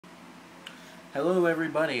Hello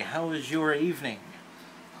everybody, how was your evening?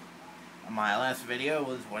 My last video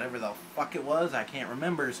was whatever the fuck it was, I can't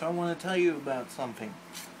remember, so I want to tell you about something.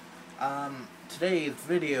 Today's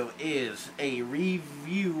video is a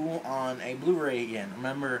review on a Blu-ray again.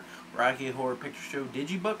 Remember Rocky Horror Picture Show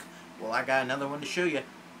digi-book? Well, I got another one to show you.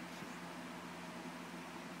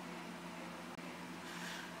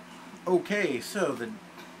 Okay, so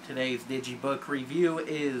today's digi-book review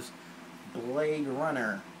is Blade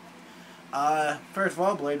Runner. First of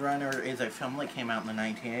all, Blade Runner is a film that came out in the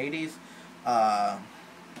 1980s.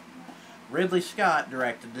 Ridley Scott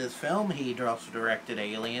directed this film. He also directed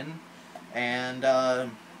Alien and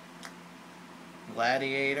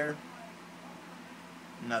Gladiator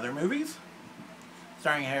and other movies.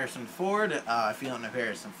 Starring Harrison Ford. If you don't know who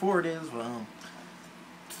Harrison Ford is, well,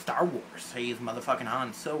 Star Wars. He's motherfucking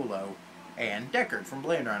Han Solo and Deckard from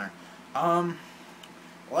Blade Runner.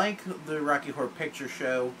 Like the Rocky Horror Picture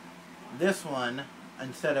Show, this one,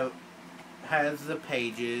 instead of, has the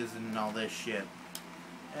pages and all this shit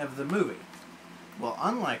of the movie. Well,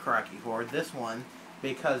 unlike Rocky Horror, this one,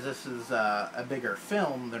 because this is a bigger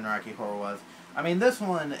film than Rocky Horror was, I mean, this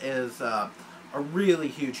one is a really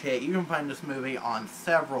huge hit. You can find this movie on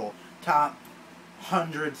several top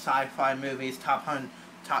 100 sci-fi movies, top 10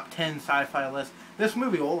 sci-fi lists. This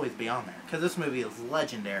movie will always be on there, because this movie is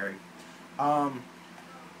legendary. The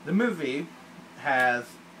movie has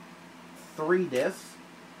 3 discs.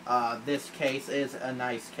 This case is a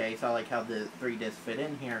nice case. I like how the 3 discs fit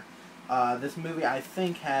in here. This movie, I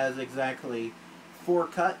think, has exactly 4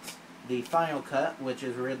 cuts. The final cut, which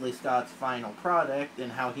is Ridley Scott's final product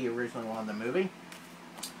and how he originally wanted the movie.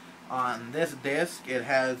 On this disc, it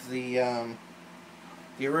has the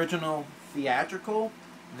original theatrical,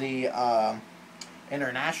 the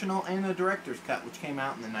international, and the director's cut, which came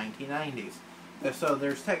out in the 1990s. So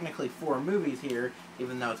there's technically 4 movies here,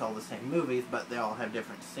 even though it's all the same movies, but they all have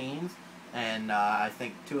different scenes, and I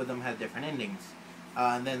think 2 of them have different endings.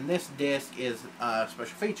 And then this disc is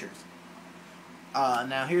special features.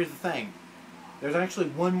 Now here's the thing. There's actually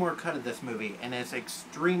one more cut of this movie, and it's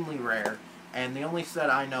extremely rare, and the only set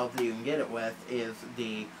I know that you can get it with is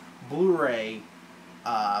the Blu-ray,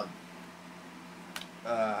 it's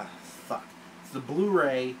the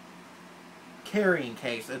Blu-ray carrying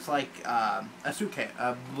case. It's like a suitcase,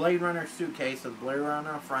 a Blade Runner suitcase with Blade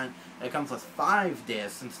Runner on front. It comes with 5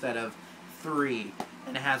 discs instead of 3,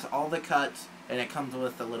 and it has all the cuts, and it comes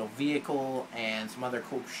with a little vehicle and some other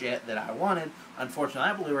cool shit that I wanted. Unfortunately,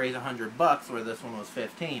 that Blu-ray is $100, where this one was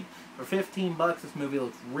 $15. For $15, this movie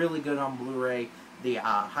looks really good on Blu-ray. The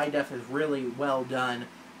high def is really well done.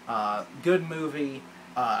 Good movie.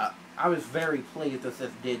 I was very pleased with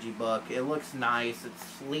this digibook. It looks nice. It's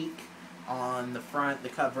sleek on the front, the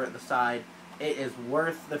cover at the side. It is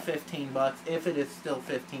worth the $15. If it is still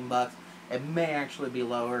 $15, it may actually be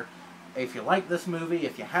lower. If you like this movie,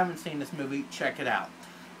 if you haven't seen this movie, check it out.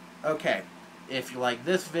 Okay, if you like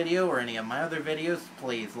this video or any of my other videos,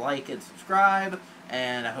 please like and subscribe,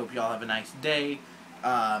 and I hope you all have a nice day.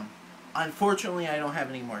 Unfortunately, I don't have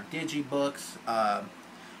any more digibooks.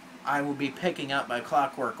 I will be picking up my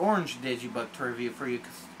Clockwork Orange digibook to review for you,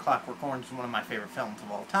 because Clockwork Orange is one of my favorite films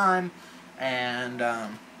of all time. And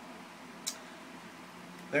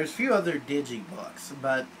there's a few other digibooks,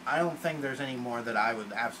 but I don't think there's any more that I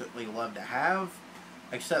would absolutely love to have,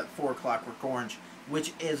 except for Clockwork Orange,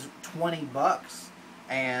 which is $20.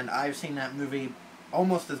 And I've seen that movie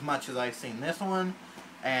almost as much as I've seen this one,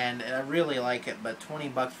 and I really like it, but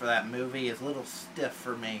 $20 for that movie is a little stiff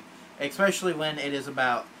for me, especially when it is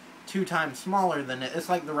about 2 times smaller than it. It's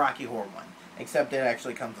like the Rocky Horror one, except it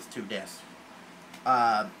actually comes with 2 discs.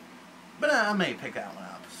 But I may pick that one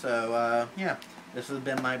up. So, yeah, this has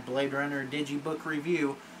been my Blade Runner digibook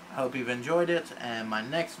review. I hope you've enjoyed it, and my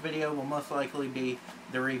next video will most likely be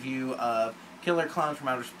the review of Killer Clowns from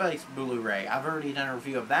Outer Space Blu-ray. I've already done a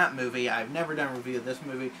review of that movie. I've never done a review of this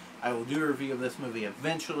movie. I will do a review of this movie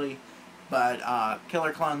eventually, but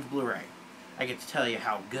Killer Clowns Blu-ray. I get to tell you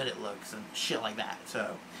how good it looks and shit like that.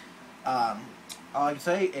 So, all I can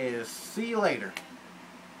say is see you later.